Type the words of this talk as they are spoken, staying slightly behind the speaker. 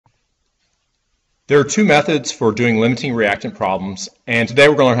There are two methods for doing limiting reactant problems, and today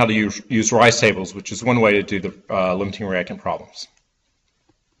we're going to learn how to use rice tables, which is one way to do the limiting reactant problems.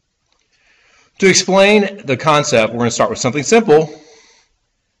 To explain the concept, we're going to start with something simple: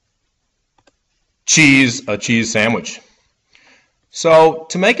 a cheese sandwich. So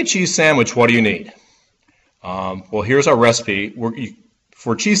to make a cheese sandwich, what do you need? Well, here's our recipe.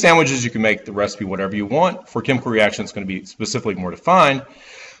 For cheese sandwiches, you can make the recipe whatever you want. For chemical reactions, it's going to be specifically more defined.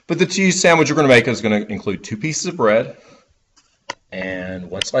 But the cheese sandwich we're going to make is going to include 2 pieces of bread and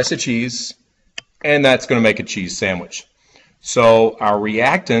 1 slice of cheese, and that's going to make a cheese sandwich. So our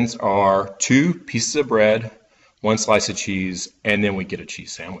reactants are 2 pieces of bread, 1 slice of cheese, and then we get a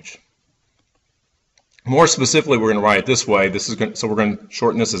cheese sandwich. More specifically, we're going to write it this way. So we're going to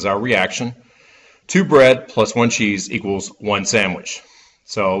shorten this as our reaction. 2 bread plus 1 cheese equals 1 sandwich.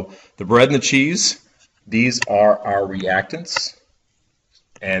 So the bread and the cheese, these are our reactants.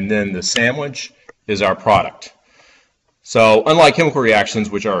 And then the sandwich is our product. So unlike chemical reactions,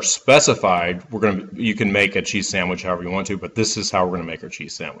 which are specified, you can make a cheese sandwich however you want to, but this is how we're going to make our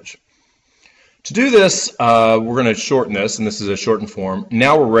cheese sandwich. To do this, we're going to shorten this, and this is a shortened form.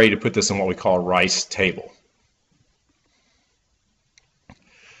 Now we're ready to put this in what we call a rice table.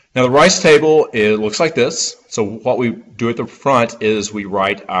 Now the rice table, it looks like this. So what we do at the front is we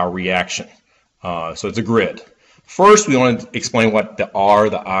write our reaction. So it's a grid. First, we want to explain what the R,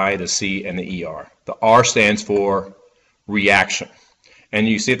 the I, the C, and the E are. The R stands for reaction. And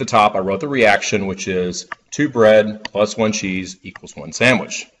you see at the top, I wrote the reaction, which is 2 bread plus 1 cheese equals 1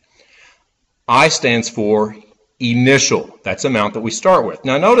 sandwich. I stands for initial. That's the amount that we start with.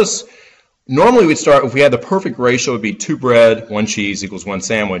 Now notice, normally we'd start, if we had the perfect ratio, it would be 2 bread, 1 cheese equals 1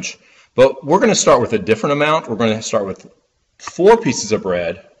 sandwich. But we're going to start with a different amount. We're going to start with 4 pieces of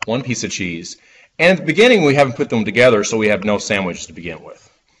bread, 1 piece of cheese. And at the beginning, we haven't put them together, so we have no sandwich to begin with.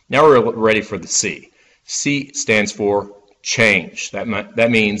 Now we're ready for the C. C stands for change.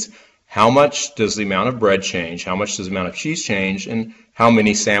 That means how much does the amount of bread change, how much does the amount of cheese change, and how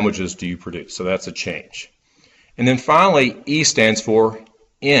many sandwiches do you produce. So that's a change. And then finally, E stands for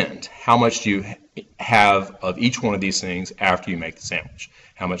end. How much do you have of each one of these things after you make the sandwich?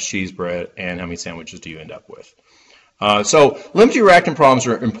 How much cheese, bread, and how many sandwiches do you end up with? So limiting reactant problems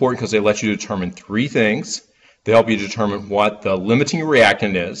are important because they let you determine 3 things. They help you determine what the limiting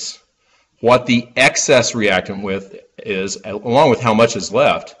reactant is, what the excess reactant is, along with how much is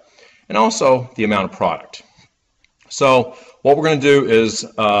left, and also the amount of product. So what we're going to do is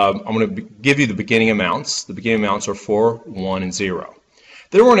I'm going to give you the beginning amounts. The beginning amounts are 4, 1, and 0.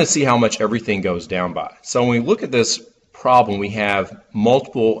 Then we're going to see how much everything goes down by. So when we look at this problem, we have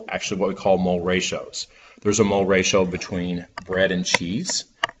multiple, actually what we call mole ratios. There's a mole ratio between bread and cheese,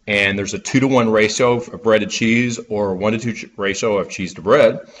 and there's a 2-to-1 ratio of bread to cheese, or a 1-to-2 ratio of cheese to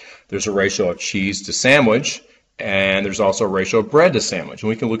bread. There's a ratio of cheese to sandwich, and there's also a ratio of bread to sandwich, and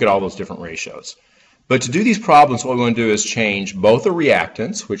we can look at all those different ratios. But to do these problems, what we want to do is change both the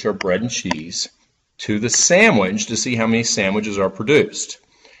reactants, which are bread and cheese, to the sandwich to see how many sandwiches are produced.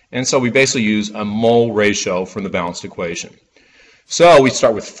 And so we basically use a mole ratio from the balanced equation. So we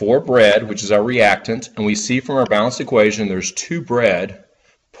start with 4 bread, which is our reactant, and we see from our balanced equation there's 2 bread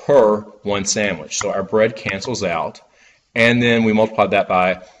per 1 sandwich. So our bread cancels out, and then we multiply that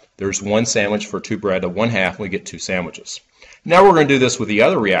by, there's 1 sandwich for 2 bread, 1/2, and we get 2 sandwiches. Now we're going to do this with the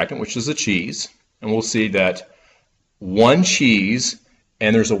other reactant, which is the cheese, and we'll see that 1 cheese,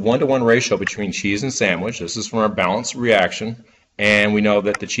 and there's a 1-to-1 ratio between cheese and sandwich. This is from our balanced reaction, and we know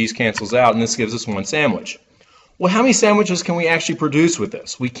that the cheese cancels out, and this gives us 1 sandwich. Well, how many sandwiches can we actually produce with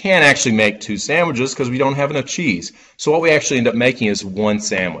this? We can't actually make 2 sandwiches because we don't have enough cheese. So what we actually end up making is 1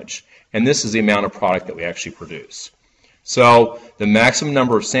 sandwich. And this is the amount of product that we actually produce. So the maximum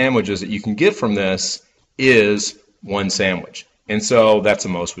number of sandwiches that you can get from this is 1 sandwich. And so that's the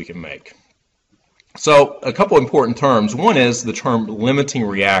most we can make. So a couple important terms. One is the term limiting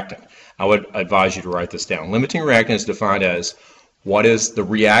reactant. I would advise you to write this down. Limiting reactant is defined as what is the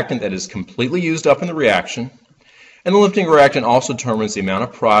reactant that is completely used up in the reaction. And the limiting reactant also determines the amount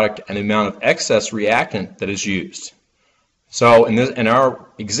of product and the amount of excess reactant that is used. So in our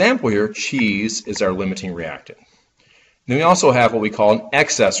example here, cheese is our limiting reactant. Then we also have what we call an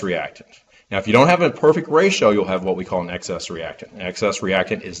excess reactant. Now if you don't have a perfect ratio, you'll have what we call an excess reactant. An excess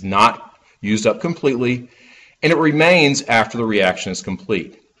reactant is not used up completely, and it remains after the reaction is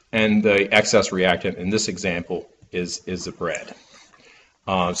complete. And the excess reactant in this example is the bread.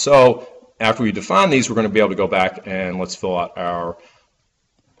 So after we define these, we're going to be able to go back and let's fill out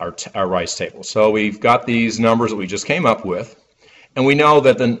our rice table. So we've got these numbers that we just came up with, and we know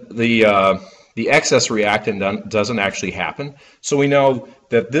that the The excess reactant doesn't actually happen. So we know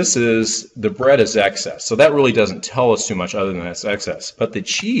that the bread is excess. So that really doesn't tell us too much other than that's excess. But the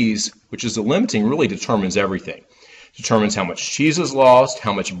cheese, which is the limiting, really determines everything. It determines how much cheese is lost,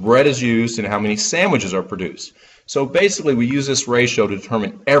 how much bread is used, and how many sandwiches are produced. So basically we use this ratio to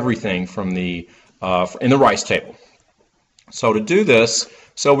determine everything from in the rice table. So to do this,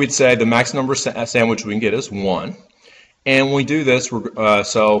 so we'd say the max number of sandwiches we can get is 1. And when we do this,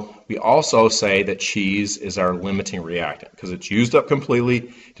 so we also say that cheese is our limiting reactant because it's used up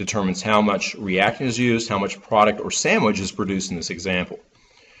completely, determines how much reactant is used, how much product or sandwich is produced in this example.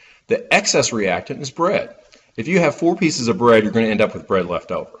 The excess reactant is bread. If you have 4 pieces of bread, you're going to end up with bread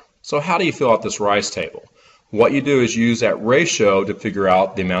left over. So how do you fill out this rice table? What you do is use that ratio to figure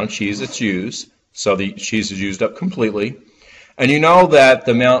out the amount of cheese that's used. So the cheese is used up completely. And you know that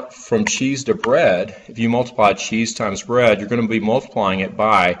the amount from cheese to bread, if you multiply cheese times bread, you're going to be multiplying it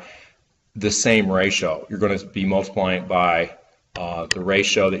by the same ratio. You're going to be multiplying it by the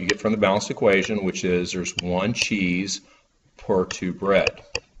ratio that you get from the balanced equation, which is there's 1 cheese per 2 bread.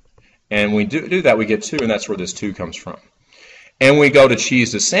 And when we do that, we get 2, and that's where this 2 comes from. And when we go to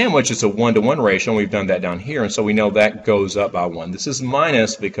cheese to sandwich, it's a 1-to-1 ratio, and we've done that down here, and so we know that goes up by 1. This is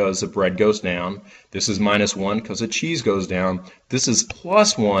minus because the bread goes down. This is minus 1 because the cheese goes down. This is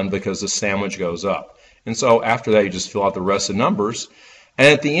plus 1 because the sandwich goes up. And so after that, you just fill out the rest of the numbers, and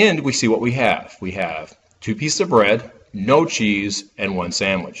at the end, we see what we have. We have 2 pieces of bread, no cheese, and 1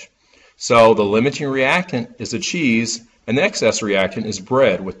 sandwich. So the limiting reactant is the cheese, and the excess reactant is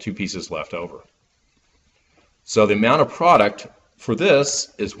bread with 2 pieces left over. So the amount of product for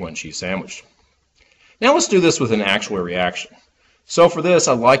this is 1 cheese sandwich. Now let's do this with an actual reaction. So for this,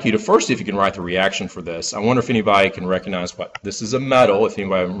 I'd like you to first see if you can write the reaction for this. I wonder if anybody can recognize what this is. A metal, if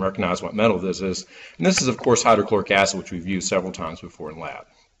anybody can recognize what metal this is. And this is, of course, hydrochloric acid, which we've used several times before in lab.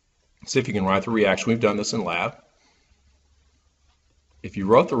 See if you can write the reaction. We've done this in lab. If you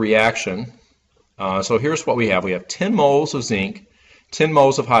wrote the reaction, so here's what we have. We have 10 moles of zinc, 10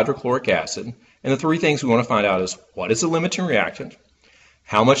 moles of hydrochloric acid. And the 3 things we want to find out is what is the limiting reactant,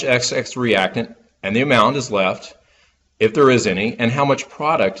 how much excess reactant and the amount is left, if there is any, and how much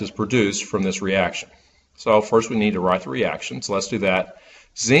product is produced from this reaction. So first we need to write the reaction, so let's do that.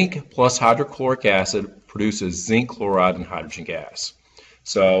 Zinc plus hydrochloric acid produces zinc chloride and hydrogen gas.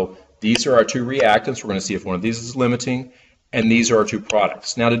 So these are our 2 reactants. We're going to see if one of these is limiting, and these are our 2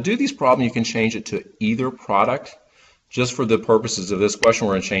 products. Now to do these problems, you can change it to either product. Just for the purposes of this question,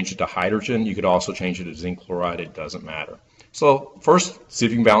 we're going to change it to hydrogen. You could also change it to zinc chloride. It doesn't matter. So first, see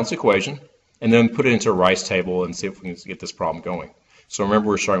if you can balance the equation, and then put it into a rice table and see if we can get this problem going. So remember,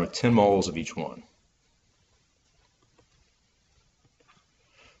 we're starting with 10 moles of each one.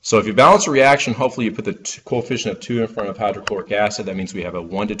 So if you balance a reaction, hopefully you put the coefficient of 2 in front of hydrochloric acid. That means we have a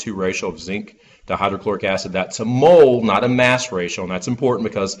 1-to-2 ratio of zinc to hydrochloric acid. That's a mole, not a mass ratio, and that's important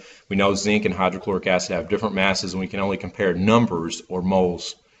because we know zinc and hydrochloric acid have different masses, and we can only compare numbers or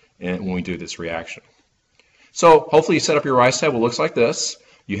moles when we do this reaction. So hopefully you set up your rice table. It looks like this.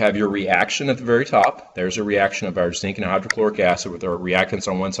 You have your reaction at the very top. There's a reaction of our zinc and hydrochloric acid with our reactants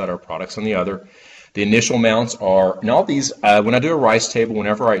on one side, our products on the other. The initial amounts are, and all these, when I do a rice table,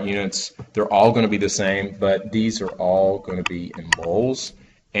 whenever I write units, they're all going to be the same, but these are all going to be in moles.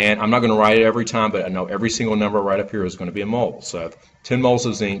 And I'm not going to write it every time, but I know every single number right up here is going to be a mole. So I have 10 moles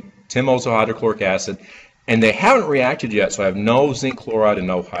of zinc, 10 moles of hydrochloric acid, and they haven't reacted yet, so I have no zinc chloride and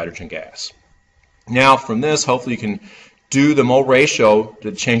no hydrogen gas. Now from this, hopefully you can do the mole ratio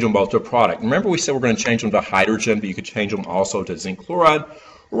to change them both to a product. Remember we said we're going to change them to hydrogen, but you could change them also to zinc chloride,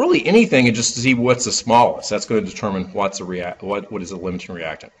 or really anything, and just see what's the smallest. That's going to determine what is the limiting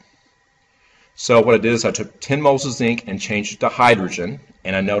reactant. So what I did is I took 10 moles of zinc and changed it to hydrogen,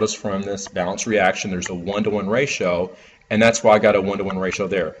 and I noticed from this balanced reaction there's a 1-to-1 ratio, and that's why I got a 1-to-1 ratio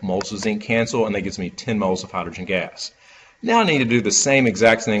there. Moles of zinc cancel, and that gives me 10 moles of hydrogen gas. Now I need to do the same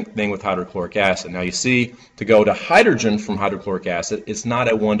exact thing with hydrochloric acid. Now you see, to go to hydrogen from hydrochloric acid, it's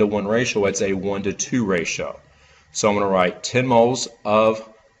not a 1-to-1 ratio, it's a 1-to-2 ratio. So I'm going to write 10 moles of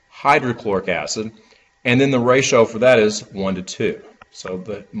hydrochloric acid, and then the ratio for that is 1-to-2. So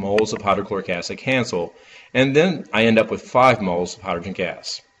the moles of hydrochloric acid cancel, and then I end up with 5 moles of hydrogen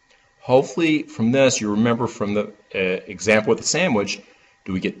gas. Hopefully from this you remember from the example with the sandwich,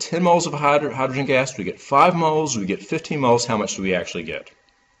 do we get 10 moles of hydrogen gas, do we get 5 moles, do we get 15 moles, how much do we actually get?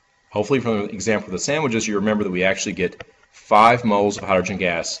 Hopefully from the example of the sandwiches you remember that we actually get 5 moles of hydrogen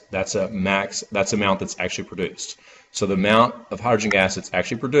gas. That's a max, that's the amount that's actually produced. So the amount of hydrogen gas that's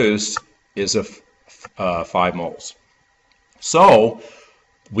actually produced is 5 moles. So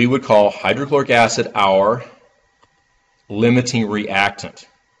we would call hydrochloric acid our limiting reactant.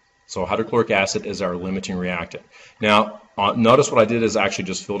 So hydrochloric acid is our limiting reactant. Now, notice what I did is I actually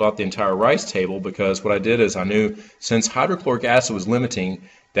just filled out the entire rice table, because what I did is I knew since hydrochloric acid was limiting,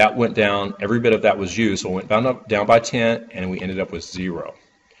 that went down, every bit of that was used, so it went down by 10, and we ended up with 0.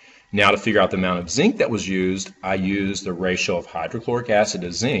 Now to figure out the amount of zinc that was used, I used the ratio of hydrochloric acid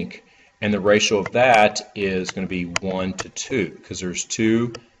to zinc, and the ratio of that is going to be 1 to 2, because there's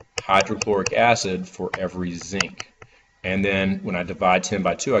 2 hydrochloric acid for every zinc. And then when I divide 10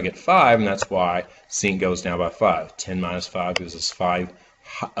 by 2, I get 5, and that's why zinc goes down by 5. 10 minus 5 gives us 5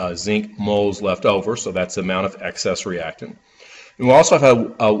 zinc moles left over, so that's the amount of excess reactant. And we also have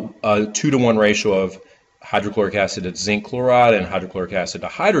a 2-to-1 ratio of hydrochloric acid to zinc chloride and hydrochloric acid to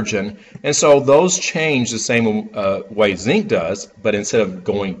hydrogen, and so those change the same way zinc does, but instead of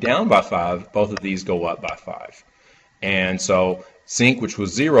going down by 5, both of these go up by 5. And so zinc, which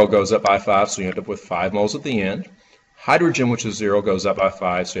was 0, goes up by 5, so you end up with 5 moles at the end. Hydrogen, which is 0, goes up by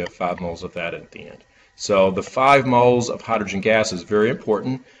 5, so you have 5 moles of that at the end. So the 5 moles of hydrogen gas is very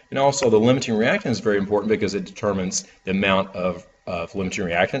important, and also the limiting reactant is very important because it determines the amount of limiting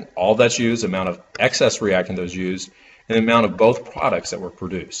reactant, all that's used, the amount of excess reactant that was used, and the amount of both products that were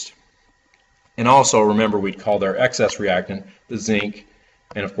produced. And also remember, we'd call their excess reactant the zinc,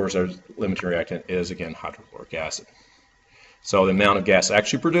 and of course our limiting reactant is again hydrochloric acid. So the amount of gas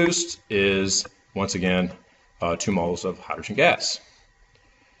actually produced is, once again, 2 moles of hydrogen gas.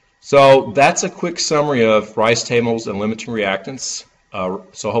 So that's a quick summary of rice tables and limiting reactants.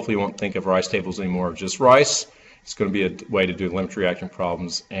 So hopefully you won't think of rice tables anymore of just rice. It's going to be a way to do limiting reactant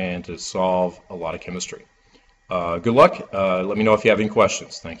problems and to solve a lot of chemistry. Good luck. Let me know if you have any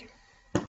questions. Thank you.